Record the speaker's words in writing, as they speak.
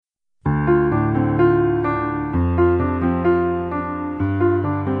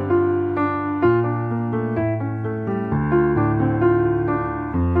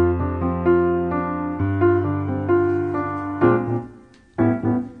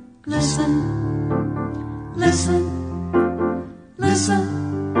Listen, listen,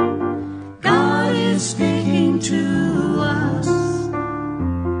 listen. God is speaking to us.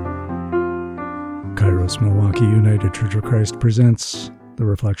 Kairos-Milwaukie United Church of Christ presents the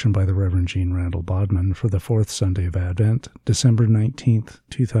reflection by the Reverend Jeanne Randall-Bodman for the fourth Sunday of Advent, December 19th,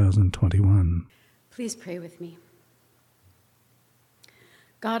 2021. Please pray with me.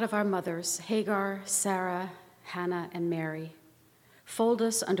 God of our mothers, Hagar, Sarah, Hannah, and Mary, fold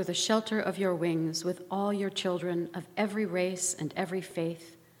us under the shelter of your wings with all your children of every race and every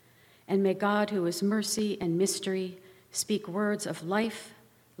faith, and may God, who is mercy and mystery, speak words of life,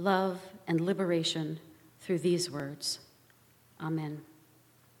 love, and liberation through these words. Amen.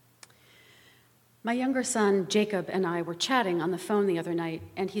 My younger son, Jacob, and I were chatting on the phone the other night,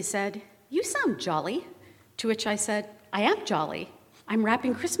 and he said, "You sound jolly." To which I said, "I am jolly. I'm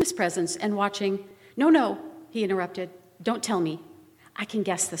wrapping Christmas presents and watching—" No, he interrupted. "Don't tell me. I can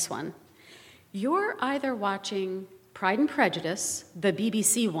guess this one. You're either watching Pride and Prejudice, the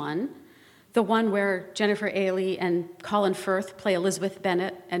BBC one, the one where Jennifer Ailey and Colin Firth play Elizabeth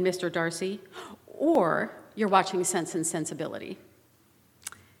Bennet and Mr. Darcy, or you're watching Sense and Sensibility."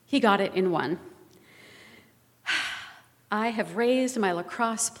 He got it in one. I have raised my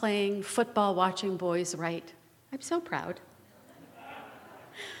lacrosse-playing, football-watching boys right. I'm so proud.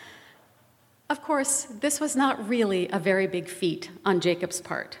 Of course, this was not really a very big feat on Jacob's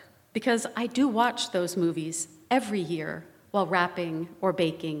part, because I do watch those movies every year while wrapping or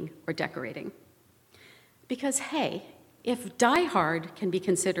baking or decorating. Because, hey, if Die Hard can be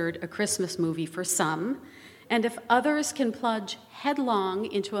considered a Christmas movie for some, and if others can plunge headlong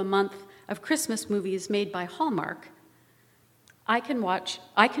into a month of Christmas movies made by Hallmark, I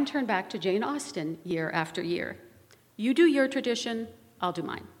can turn back to Jane Austen year after year. You do your tradition, I'll do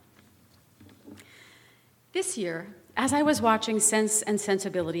mine. This year, as I was watching Sense and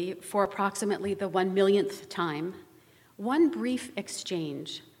Sensibility for approximately the 1,000,000th time, one brief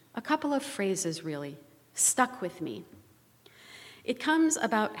exchange, a couple of phrases really, stuck with me. It comes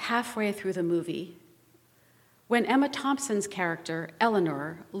about halfway through the movie, when Emma Thompson's character,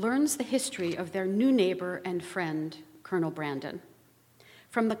 Eleanor, learns the history of their new neighbor and friend, Colonel Brandon,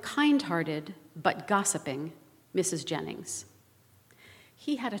 from the kind-hearted but gossiping Mrs. Jennings.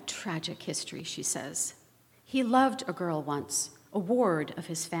 "He had a tragic history," she says. "He loved a girl once, a ward of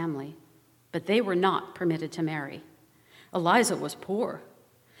his family, but they were not permitted to marry. Eliza was poor.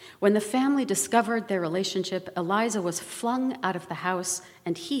 When the family discovered their relationship, Eliza was flung out of the house,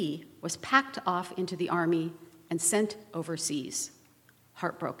 and he was packed off into the army and sent overseas,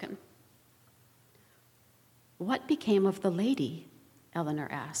 heartbroken." "What became of the lady?" Eleanor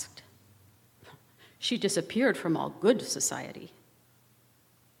asked. "She disappeared from all good society."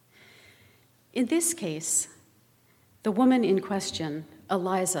 In this case, the woman in question,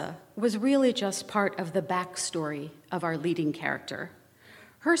 Eliza, was really just part of the backstory of our leading character.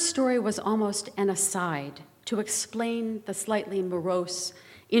 Her story was almost an aside to explain the slightly morose,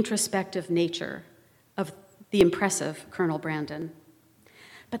 introspective nature of the impressive Colonel Brandon.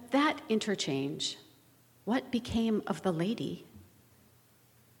 But that interchange, what became of the lady?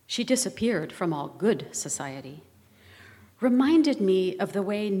 She disappeared from all good society, reminded me of the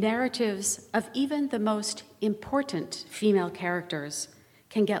way narratives of even the most important female characters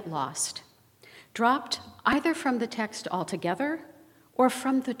can get lost, dropped either from the text altogether or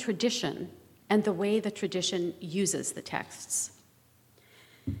from the tradition and the way the tradition uses the texts.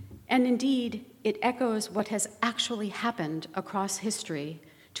 And indeed, it echoes what has actually happened across history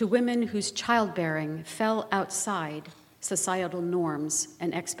to women whose childbearing fell outside societal norms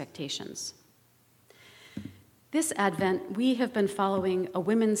and expectations. This Advent, we have been following a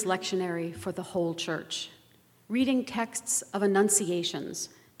women's lectionary for the whole church, reading texts of annunciations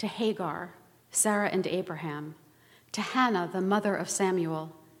to Hagar, Sarah and Abraham, to Hannah, the mother of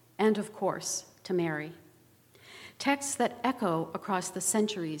Samuel, and of course, to Mary. Texts that echo across the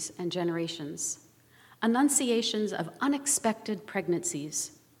centuries and generations, annunciations of unexpected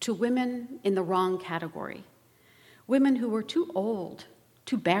pregnancies to women in the wrong category, women who were too old,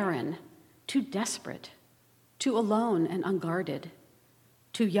 too barren, too desperate, too alone and unguarded,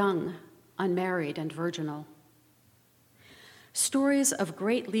 too young, unmarried, and virginal. Stories of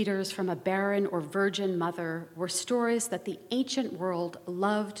great leaders from a barren or virgin mother were stories that the ancient world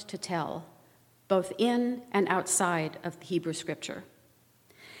loved to tell, both in and outside of the Hebrew Scripture.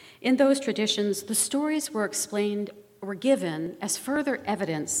 In those traditions, the stories were given as further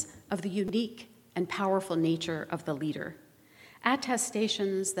evidence of the unique and powerful nature of the leader,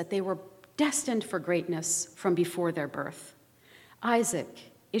 attestations that they were destined for greatness from before their birth.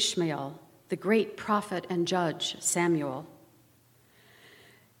 Isaac, Ishmael, the great prophet and judge Samuel.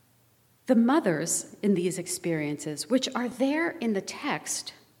 The mothers in these experiences, which are there in the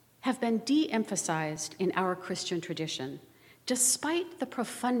text, have been de-emphasized in our Christian tradition, despite the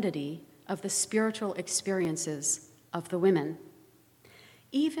profundity of the spiritual experiences of the women.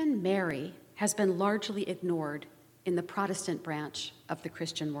 Even Mary has been largely ignored in the Protestant branch of the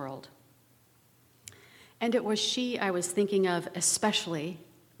Christian world. And it was she I was thinking of especially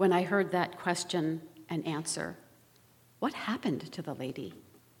when I heard that question and answer. What happened to the lady?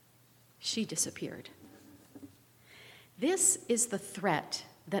 She disappeared. This is the threat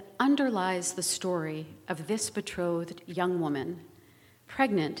that underlies the story of this betrothed young woman,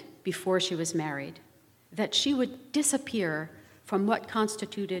 pregnant before she was married, that she would disappear from what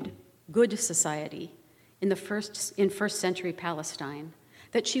constituted good society in first century Palestine,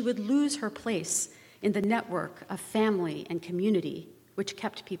 that she would lose her place in the network of family and community which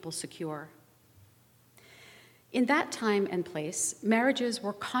kept people secure. In that time and place, marriages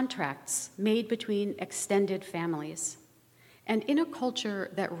were contracts made between extended families. And in a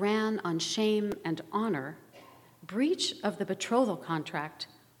culture that ran on shame and honor, breach of the betrothal contract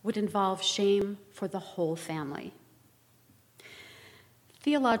would involve shame for the whole family.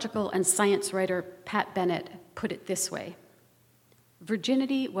 Theological and science writer Pat Bennett put it this way: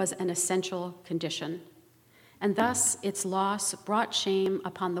 virginity was an essential condition, and thus its loss brought shame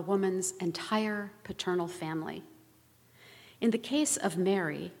upon the woman's entire paternal family. In the case of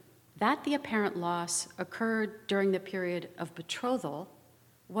Mary, that the apparent loss occurred during the period of betrothal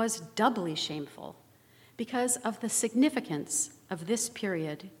was doubly shameful because of the significance of this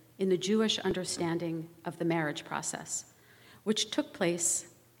period in the Jewish understanding of the marriage process, which took place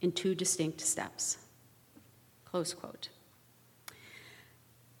in two distinct steps. Close quote.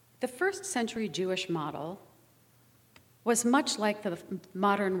 The first century Jewish model was much like the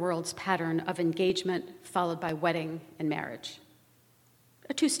modern world's pattern of engagement followed by wedding and marriage.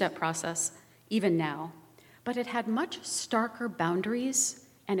 A two-step process, even now, but it had much starker boundaries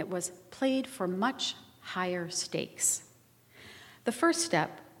and it was played for much higher stakes. The first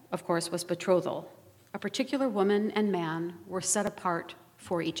step, of course, was betrothal. A particular woman and man were set apart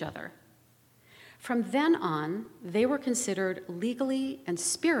for each other. From then on, they were considered legally and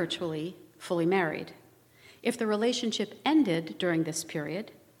spiritually fully married. If the relationship ended during this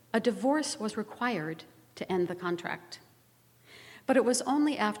period, a divorce was required to end the contract. But it was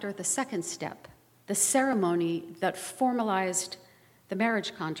only after the second step, the ceremony that formalized the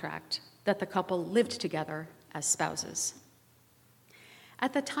marriage contract, that the couple lived together as spouses.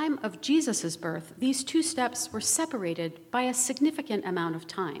 At the time of Jesus' birth, these two steps were separated by a significant amount of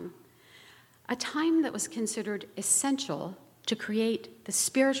time, a time that was considered essential to create the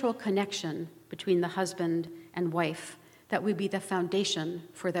spiritual connection between the husband and wife that would be the foundation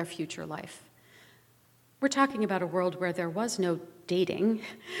for their future life. We're talking about a world where there was no dating.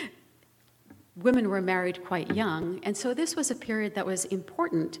 Women were married quite young, and so this was a period that was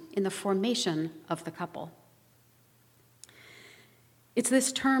important in the formation of the couple. It's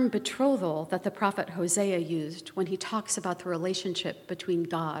this term betrothal that the prophet Hosea used when he talks about the relationship between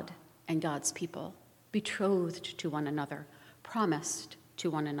God and God's people, betrothed to one another, promised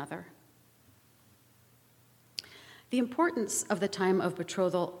to one another. The importance of the time of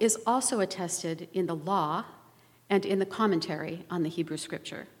betrothal is also attested in the law and in the commentary on the Hebrew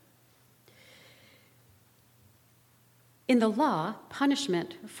Scripture. In the law,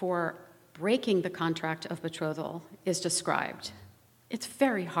 punishment for breaking the contract of betrothal is described. It's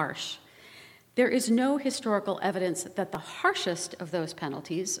very harsh. There is no historical evidence that the harshest of those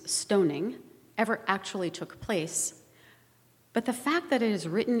penalties, stoning, ever actually took place. But the fact that it is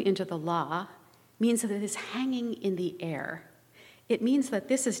written into the law means that it is hanging in the air. It means that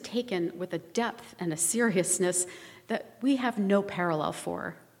this is taken with a depth and a seriousness that we have no parallel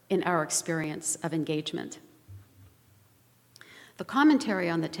for in our experience of engagement. The commentary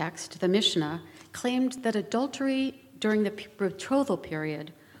on the text, the Mishnah, claimed that adultery during the betrothal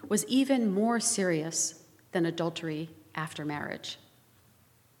period was even more serious than adultery after marriage.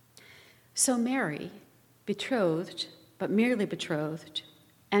 So Mary, betrothed, but merely betrothed,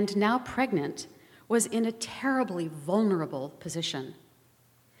 and now pregnant, was in a terribly vulnerable position.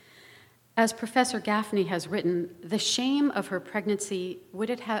 As Professor Gaffney has written, the shame of her pregnancy would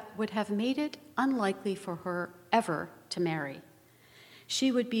have made it unlikely for her ever to marry.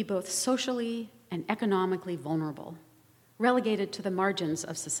 She would be both socially and economically vulnerable, relegated to the margins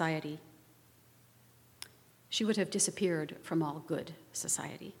of society. She would have disappeared from all good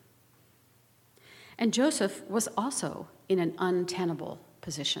society. And Joseph was also in an untenable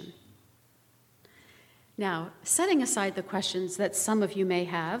position. Now, setting aside the questions that some of you may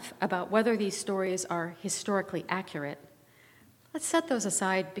have about whether these stories are historically accurate, Let's set those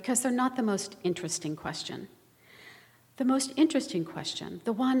aside because they're not the most interesting question. The most interesting question,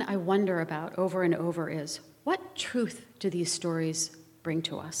 the one I wonder about over and over, is what truth do these stories bring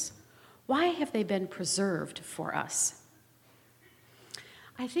to us? Why have they been preserved for us?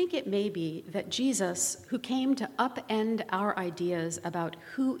 I think it may be that Jesus, who came to upend our ideas about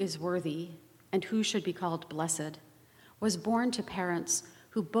who is worthy and who should be called blessed, was born to parents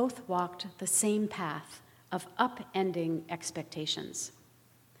who both walked the same path of upending expectations.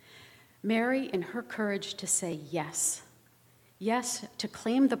 Mary, in her courage to say yes, to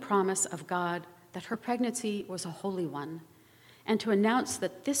claim the promise of God that her pregnancy was a holy one, and to announce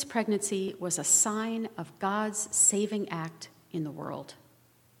that this pregnancy was a sign of God's saving act in the world.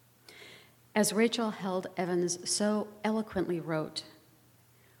 As Rachel Held Evans so eloquently wrote,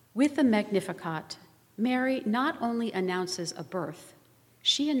 with the Magnificat, Mary not only announces a birth,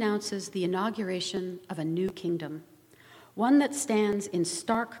 she announces the inauguration of a new kingdom, one that stands in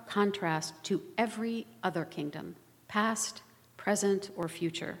stark contrast to every other kingdom, past, present, or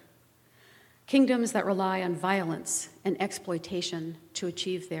future. Kingdoms that rely on violence and exploitation to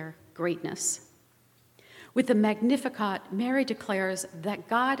achieve their greatness. With the Magnificat, Mary declares that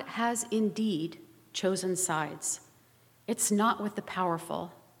God has indeed chosen sides. It's not with the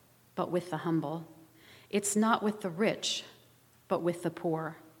powerful, but with the humble. It's not with the rich, but with the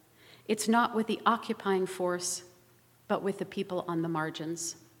poor. It's not with the occupying force, but with the people on the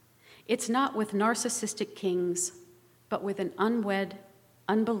margins. It's not with narcissistic kings, but with an unwed,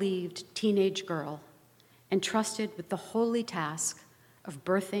 unbelieved teenage girl entrusted with the holy task of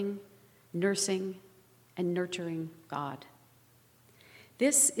birthing, nursing, and nurturing God.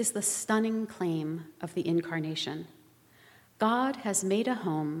 This is the stunning claim of the Incarnation. God has made a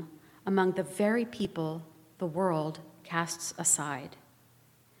home among the very people the world casts aside.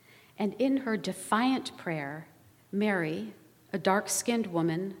 And in her defiant prayer, Mary, a dark-skinned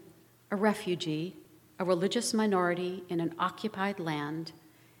woman, a refugee, a religious minority in an occupied land,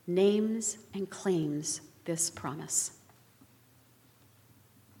 names and claims this promise.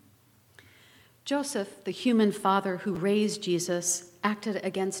 Joseph, the human father who raised Jesus, acted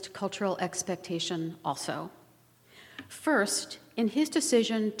against cultural expectation also. First, in his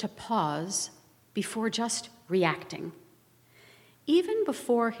decision to pause before just reacting. Even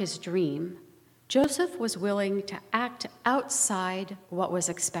before his dream, Joseph was willing to act outside what was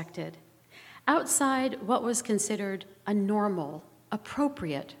expected, outside what was considered a normal,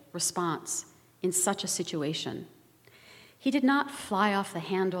 appropriate response in such a situation. He did not fly off the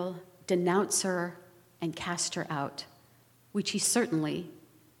handle, denounce her, and cast her out, which he certainly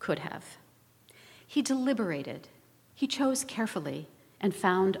could have. He deliberated. He chose carefully and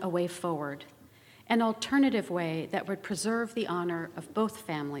found a way forward, an alternative way that would preserve the honor of both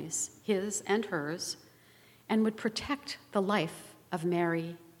families, his and hers, and would protect the life of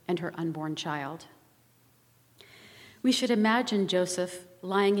Mary and her unborn child. We should imagine Joseph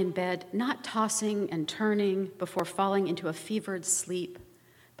lying in bed, not tossing and turning before falling into a fevered sleep,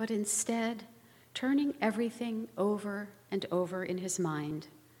 but instead turning everything over and over in his mind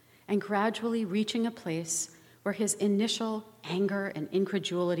and gradually reaching a place where his initial anger and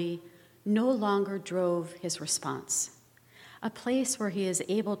incredulity no longer drove his response, a place where he is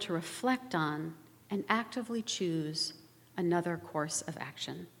able to reflect on and actively choose another course of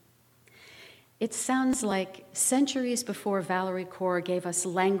action. It sounds like centuries before Valerie Kaur gave us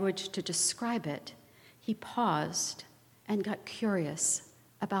language to describe it, he paused and got curious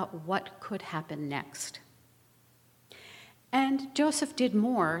about what could happen next. And Joseph did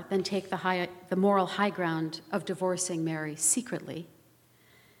more than take the moral high ground of divorcing Mary secretly.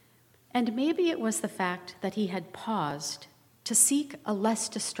 And maybe it was the fact that he had paused to seek a less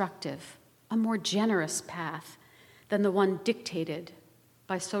destructive, a more generous path than the one dictated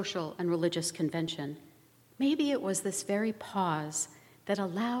by social and religious convention. Maybe it was this very pause that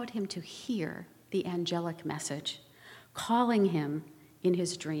allowed him to hear the angelic message, calling him in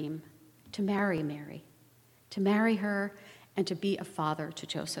his dream to marry Mary, to marry her and to be a father to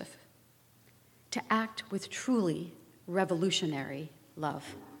Joseph, to act with truly revolutionary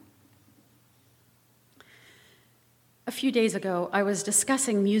love. A few days ago, I was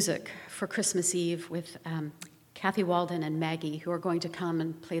discussing music for Christmas Eve with Kathy Walden and Maggie, who are going to come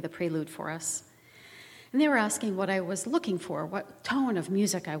and play the prelude for us. And they were asking what I was looking for, what tone of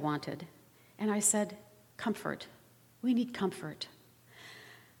music I wanted. And I said, comfort. We need comfort.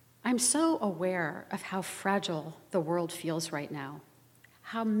 I'm so aware of how fragile the world feels right now,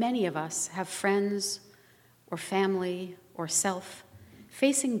 how many of us have friends or family or self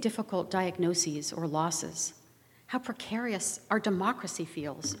facing difficult diagnoses or losses, how precarious our democracy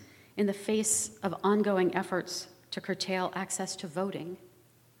feels in the face of ongoing efforts to curtail access to voting.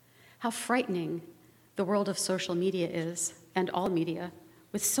 How frightening the world of social media is, and all media,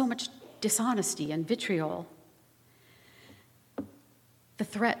 with so much dishonesty and vitriol. The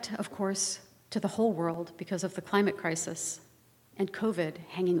threat, of course, to the whole world because of the climate crisis and COVID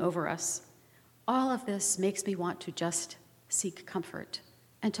hanging over us. All of this makes me want to just seek comfort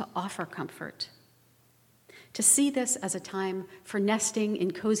and to offer comfort. To see this as a time for nesting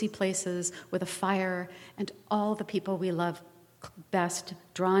in cozy places with a fire and all the people we love best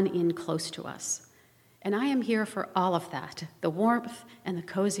drawn in close to us. And I am here for all of that, the warmth and the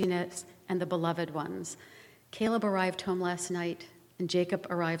coziness and the beloved ones. Caleb arrived home last night, and Jacob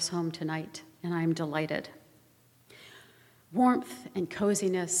arrives home tonight, and I am delighted. Warmth and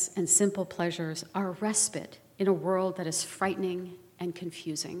coziness and simple pleasures are respite in a world that is frightening and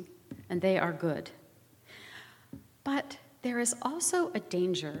confusing, and they are good. But there is also a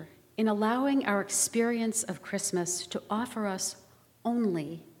danger in allowing our experience of Christmas to offer us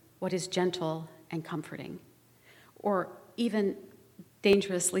only what is gentle and comforting, or even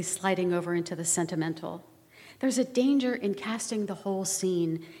dangerously sliding over into the sentimental. There's a danger in casting the whole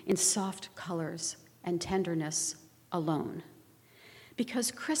scene in soft colors and tenderness alone,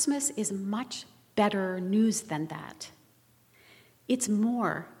 because Christmas is much better news than that. It's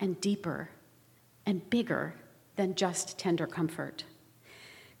more and deeper and bigger than just tender comfort.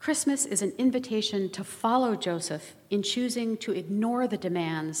 Christmas is an invitation to follow Joseph in choosing to ignore the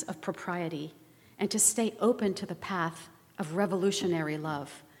demands of propriety and to stay open to the path of revolutionary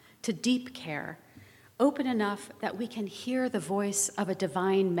love, to deep care, open enough that we can hear the voice of a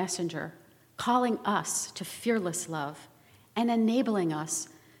divine messenger calling us to fearless love and enabling us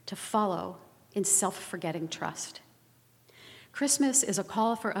to follow in self-forgetting trust. Christmas is a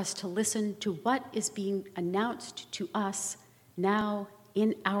call for us to listen to what is being announced to us now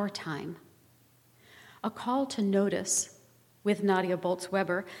in our time. A call to notice, with Nadia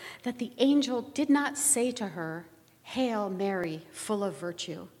Bolz-Weber, that the angel did not say to her, "Hail Mary, full of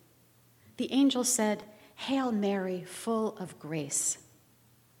virtue." The angel said, "Hail Mary, full of grace."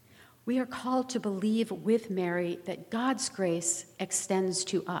 We are called to believe with Mary that God's grace extends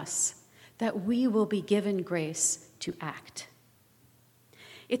to us, that we will be given grace to act.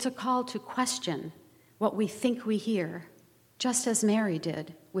 It's a call to question what we think we hear, just as Mary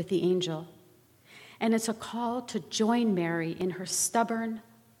did with the angel. And it's a call to join Mary in her stubborn,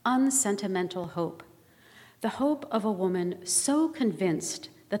 unsentimental hope, the hope of a woman so convinced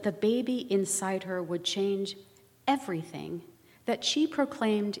that the baby inside her would change everything that she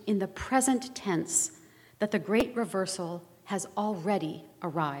proclaimed in the present tense that the great reversal has already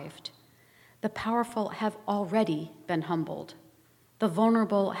arrived. The powerful have already been humbled. The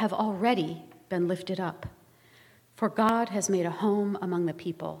vulnerable have already been lifted up. For God has made a home among the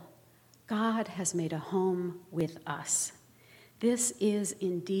people. God has made a home with us. This is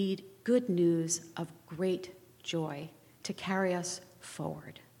indeed good news of great joy to carry us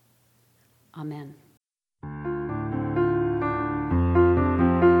forward. Amen.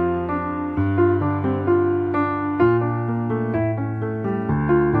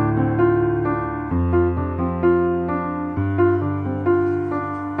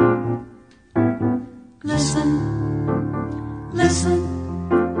 Listen, listen.